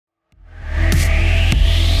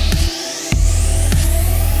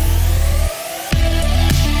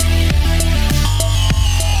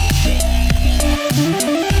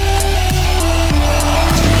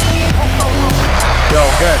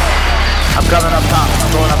coming up top.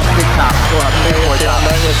 I'm going up the big top. I'm going up the big boy top.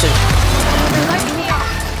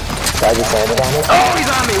 I just landed on it. Oh, he's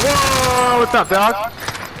on me! Whoa! What's up, dog?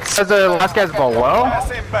 Says the last guy's below.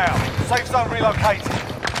 That's inbound. Safe zone relocated.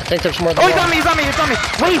 I think there's more than one. He's on me!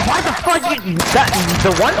 Wait, why the fuck you...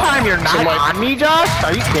 the one time you're not on me, Josh?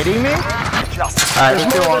 Are you kidding me?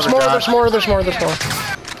 Alright, there's more.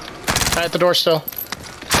 Alright, the door still.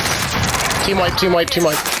 Team wipe. Good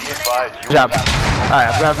job. Alright,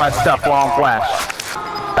 I've got my stuff while I'm flash.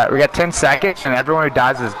 Alright, we got 10 seconds, and everyone who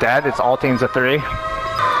dies is dead. It's all teams of 3.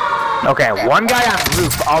 Okay, one guy on the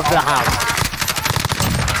roof of the house.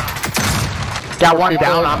 Got one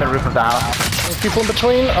down on the roof of the house. There's people in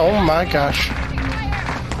between? Oh my gosh.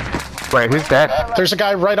 Wait, who's dead? There's a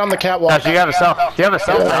guy right on the catwalk. Gosh, you have a cell. You have a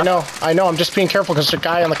cell. Yeah, I know. I'm just being careful because there's a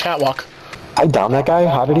guy on the catwalk. I downed that guy?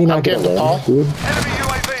 How did he not get in? Enemy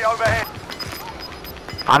UAV overhead.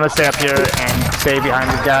 I'm gonna stay up here and stay behind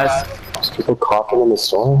these guys. There's people coughing in the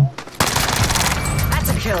storm. That's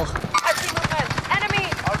a kill. I see movement. Enemy.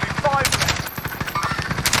 Only 5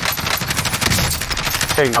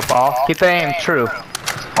 minutes. There you go, ball. Keep the aim true.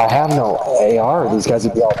 I have no AR. These guys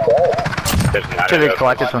would be all dead. Should be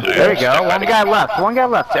collected from. There you go. One guy left.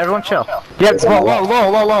 Everyone chill. Yeah,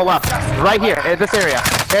 low left. Right here, in this area.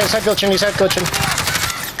 Yeah, he's head glitching.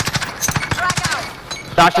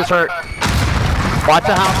 Josh is hurt. Watch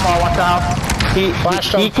the house, Paul. Watch the house.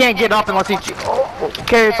 He can't get up unless he...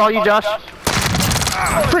 Okay, it's all you, Josh.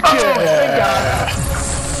 Frickin'! Thank God.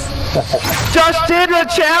 Josh did a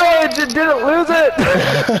challenge and didn't lose it!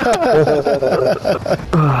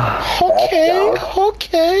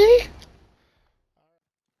 Okay.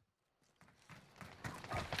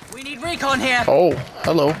 We need recon here. Oh,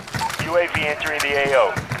 hello. UAV entering the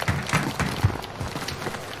AO.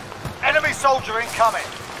 Enemy soldier incoming.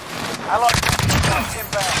 Allied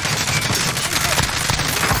inbound.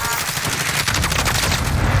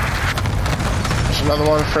 There's another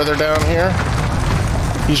one further down here.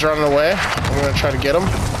 He's running away. I'm gonna try to get him.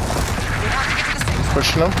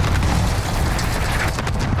 Pushing him.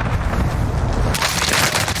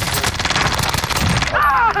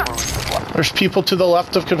 There's people to the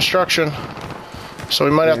left of construction, so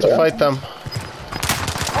we might have to fight them.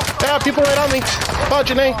 Yeah, people right on me. Oh,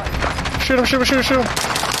 Janae. Shoot him.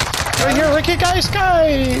 Right here, Ricky, guys.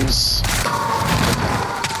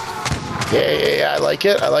 Yeah, I like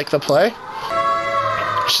it. I like the play.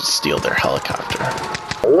 I should steal their helicopter.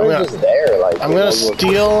 I'm gonna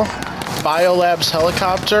steal Biolab's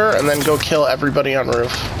helicopter and then go kill everybody on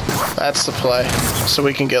roof. That's the play, so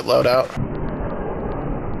we can get loadout.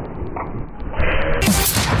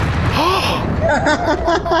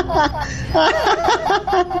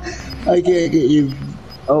 I can't get you.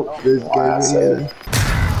 Oh, this guy's here.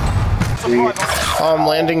 I'm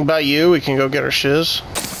landing by you. We can go get our shiz.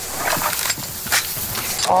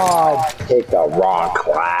 Oh, take the wrong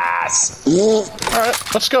class. Alright,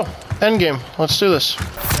 let's go. Endgame. Let's do this.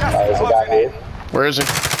 There's a guy here. Where is he?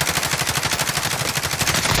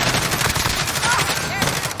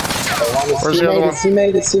 Where's the other one?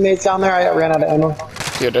 His teammate's down there. I ran out of ammo.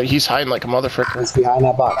 Dude, he's hiding like a motherfucker. He's behind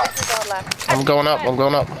that box. I'm going up.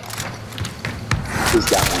 He's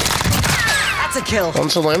down there. That's a kill.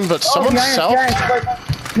 One's a limb, but someone's self.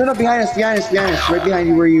 No, behind us. Right behind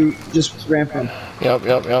you where you just ran from. Yep.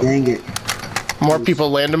 Dang it. More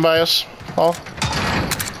people landing by us, Paul.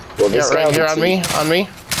 Well, Yeah, right here on me.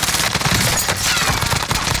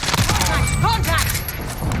 Contact.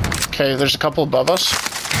 Okay, there's a couple above us.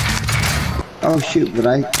 Oh shoot, but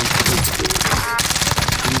I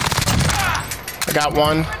got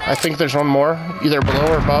one. I think there's one more, either below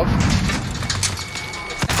or above.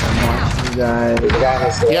 Yeah,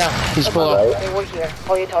 he's below.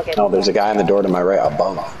 Right. No, there's a guy on the door to my right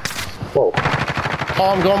above. Whoa.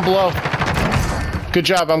 Paul, I'm going below. Good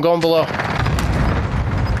job, I'm going below.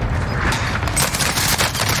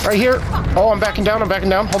 Right here. Oh, I'm backing down.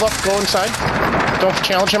 Hold up, go inside. Don't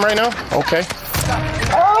challenge him right now. Okay.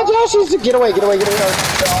 Oh, Josh, get away.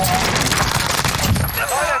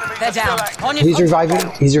 They're down. On your He's reviving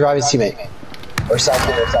his teammate. Or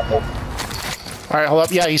something. Alright, hold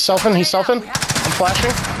up. Yeah, he's selfing. I'm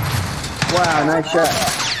flashing. wow, nice shot.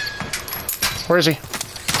 Where is he?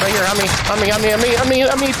 Right here, on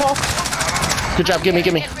me, Paul. Good job,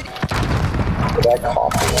 give me.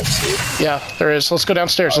 Yeah, there is. Let's go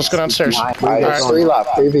downstairs. Alright, there's 3 left.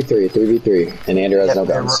 3v3. And Andrew has no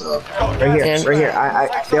guns. So. Right here.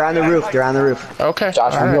 They're on the roof. Okay.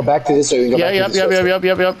 Josh, we can go back to this, or we can go back to this.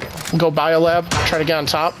 Yep. Go buy a lab. Try to get on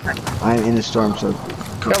top. I'm in the storm, so.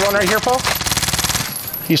 Got one right here, Paul.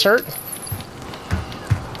 He's hurt.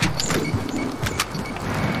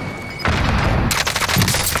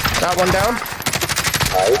 Got one down.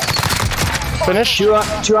 Nice. Finish. Two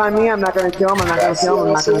on me. I'm not gonna kill him. I'm not gonna kill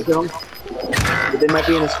him. But they might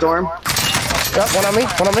be in a storm. Yep, one on me.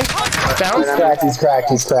 Down. He's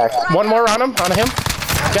cracked. One more on him.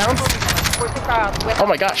 Down. Oh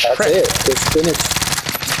my gosh. That's frick. it. It's finished.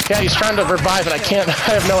 Yeah, he's trying to revive, and I can't. I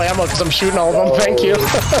have no ammo because I'm shooting all of them. Thank you.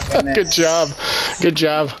 Good job. Good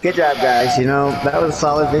job, guys. You know, that was a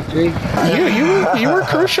solid victory. You were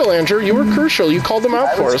crucial, Andrew. You were crucial. You called them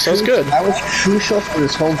out for us. That was good. That was crucial for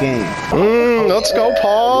this whole game. Let's go,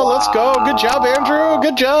 Paul. Let's go. Good job, Andrew.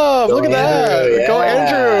 Good job. Look at that. Yeah. Go,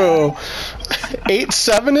 Andrew.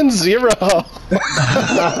 8-7-0.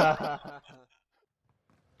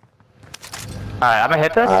 Alright, I'm gonna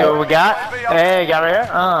hit this. See what we got. Hey, got right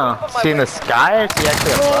here. See in the sky? See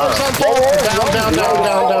actually above. Down.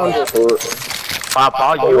 Wow,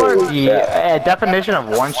 Paul, you are the definition of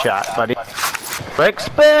one shot, buddy. Quick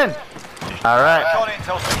spin! Alright.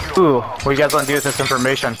 Ooh, what do you guys want to do with this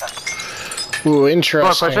information? Ooh,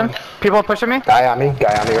 interesting. People are pushing me? Guy on me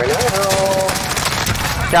right now.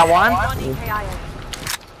 Got one.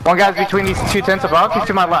 One guy's between these two tents above. He's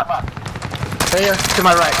to my left. Right here. To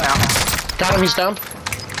my right now. Got him, he's down.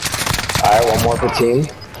 Alright, one more per team.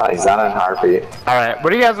 Oh, he's on a heartbeat. Alright, where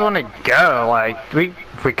do you guys want to go? Like, we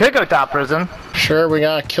could go top prison. Sure, we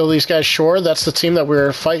gotta kill these guys shore. That's the team that we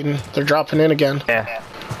were fighting. They're dropping in again. Yeah.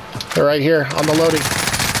 They're right here on the loading.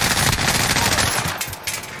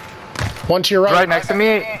 One to your right. Right next to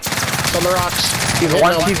me. It's on the rocks.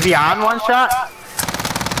 He's beyond one shot.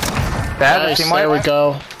 Nice, there we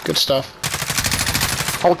go. Good stuff.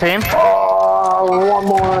 Whole team. One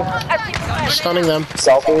more. Stunning them.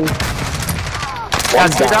 Selfie.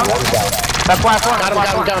 One's down. That's last one.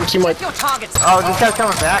 Got him. Team wipe. Oh, this guy's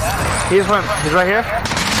coming back. He's right here.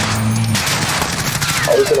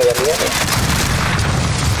 Oh, he's gonna let me in.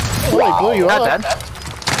 Oh, he blew you Not up. dead.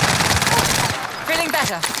 Feeling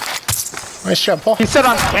better. Nice job, Paul. He said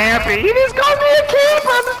I'm camping. He just called me a camper.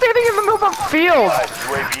 I'm standing in the middle of a field.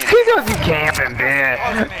 He goes, you camping,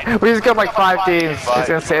 man. We just got like 5 teams. He's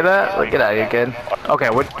gonna say that? Like, get out of here, kid. Okay,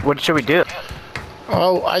 what should we do?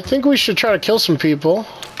 Oh, I think we should try to kill some people.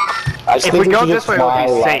 If we go this way,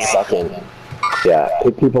 we'll be safe. Yeah,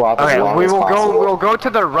 pick people off. Okay, we'll go to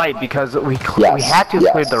the right because we had to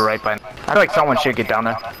clear the right by now. I feel like someone should get down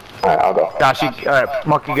there. Alright, I'll go. Josh, alright,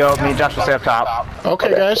 Monkey go. Me and Josh will stay up top.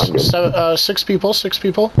 Okay, guys. 6 people. 6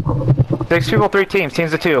 people. 6 people, 3 teams.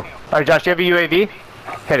 Teams of 2. Alright, Josh, do you have a UAV?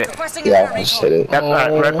 Hit it. Yeah, just hit it. Yep,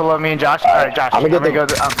 right below me and Josh. Alright, Josh, I'm gonna go.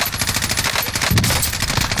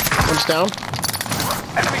 One's down.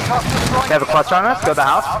 They have a cluster on us. Go to the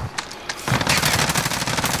house.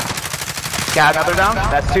 Got another down.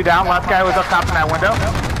 That's 2 down. Last guy was up top in that window.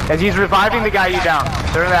 As he's reviving the guy you down.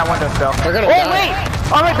 They're in that window still. They're gonna die. Wait!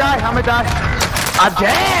 I'm gonna die. I'm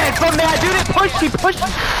dead! So mad, dude, he pushed.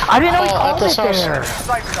 I didn't know he called it there.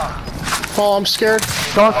 Paul, I'm scared.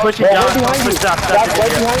 Don't push it, Josh. Don't push Josh. Right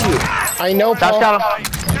behind you. I know, Josh Paul. got him.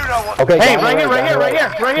 Okay, Hey, right here.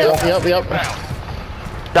 Yep.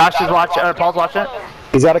 Josh is watching, Paul's watching it.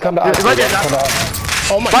 He's gotta come to us. Right there,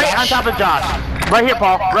 Josh. Oh my Right gosh. on top of Josh. Right here,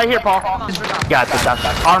 Paul. Got this, Josh.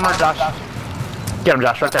 Armor, Josh. Get him,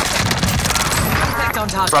 Josh, right there.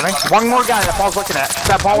 Running. One more guy that Paul's looking at.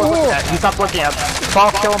 That Paul was looking at. He stopped looking at.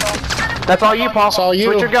 Paul, kill him. That's all you, Paul. That's all you.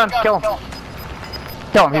 Switch your gun. Kill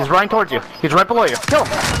him. He's running towards you. He's right below you. Kill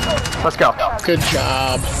him. Let's go. Good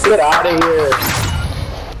job. Get out of here.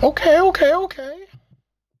 Okay.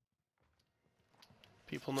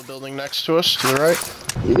 People in the building next to us, to the right.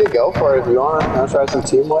 You can go for it if you want. I'll try some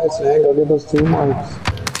team wipes, man. Go get those team wipes.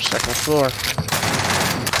 Second floor.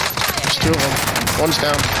 There's 2 of them. One's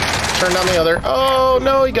down. Turn down the other. Oh,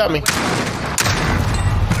 no, he got me.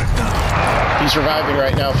 He's reviving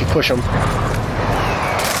right now if you push him.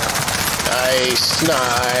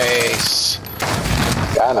 Nice.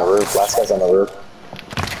 Guy on the roof. Last guy's on the roof.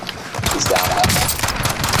 He's down.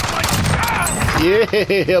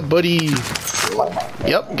 Yeah, buddy.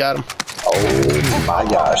 Yep, got him. Oh my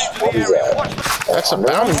gosh. What is that? That's a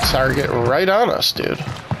bounty target right on us, dude.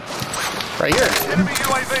 Right here.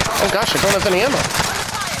 Oh gosh, I don't have any ammo.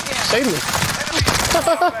 Save me.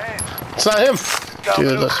 It's not him.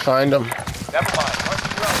 Dude, let's find him.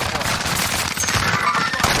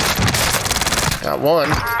 Got one.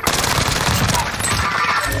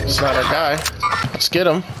 It's not our guy. Let's get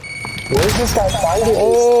him. Where's this guy finding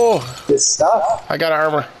this stuff? I got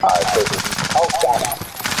armor. Oh, got him.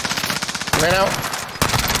 Ran out.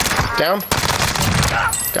 Down.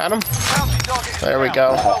 Got him. There we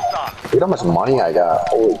go. Look how much money I got.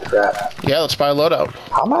 Holy crap. Yeah, let's buy a loadout.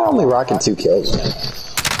 How am I only rocking 2 kills, man?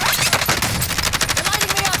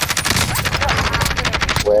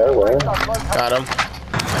 Where? Got him.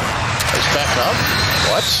 He's back up.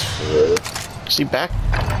 What? Is he back?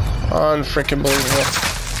 Unfreaking believable.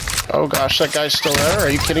 Oh gosh, that guy's still there. Are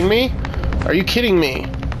you kidding me? Are you kidding me?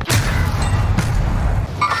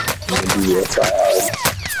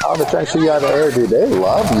 Oh, the trying to shoot you out of the air, dude. They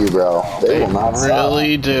love you, bro. They will not stop.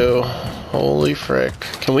 Really do. Holy frick.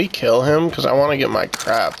 Can we kill him? Because I want to get my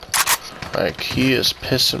crap. Like, he is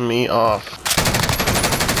pissing me off.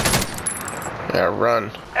 Yeah, run.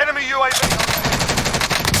 Enemy UAV.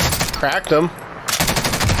 Cracked him.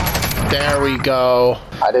 There we go.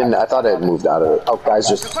 I thought it moved out of it. Oh, guys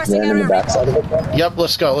just ran in the backside of it. Yep,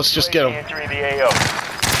 let's go. Let's just get him. Entering the AO.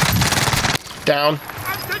 Down.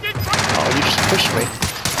 Oh, you just pushed me.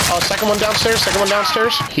 Oh, second one downstairs.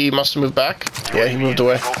 He must have moved back. Yeah, he moved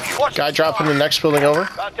away. Guy dropping in the next building over.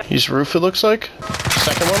 He's roof, it looks like.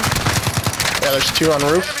 Second one. Yeah, there's two on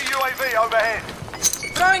roof. Enemy UAV overhead.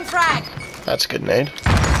 Throwing frag. That's a good nade.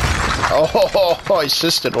 Oh, I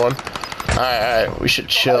assisted one. Alright, we should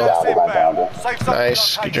chill.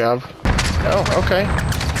 Nice, good job. Oh, okay.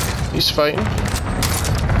 He's fighting.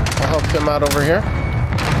 I'll help him out over here.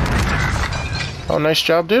 Oh, nice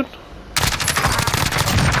job, dude.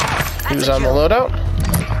 He was on the loadout.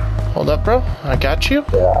 Hold up, bro. I got you.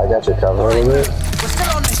 Yeah, I got your cover a little bit. We're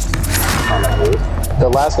still on this. The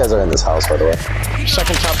last guys are in this house, by the way.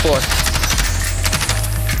 Second top floor.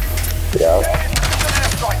 Yeah.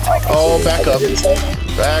 Oh, back up.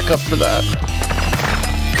 Back up for that.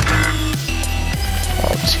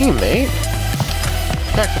 Oh, teammate.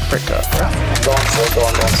 Back the frick up, bro. Going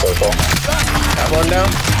circle. Got one down.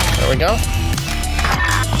 There we go.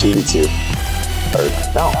 2v2.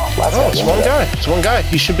 No, last Oh, it's one guy. It's one guy.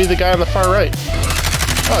 He should be the guy on the far right.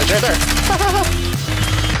 Oh, he's right there.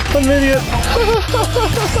 I'm an idiot.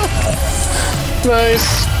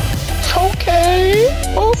 Nice. Okay.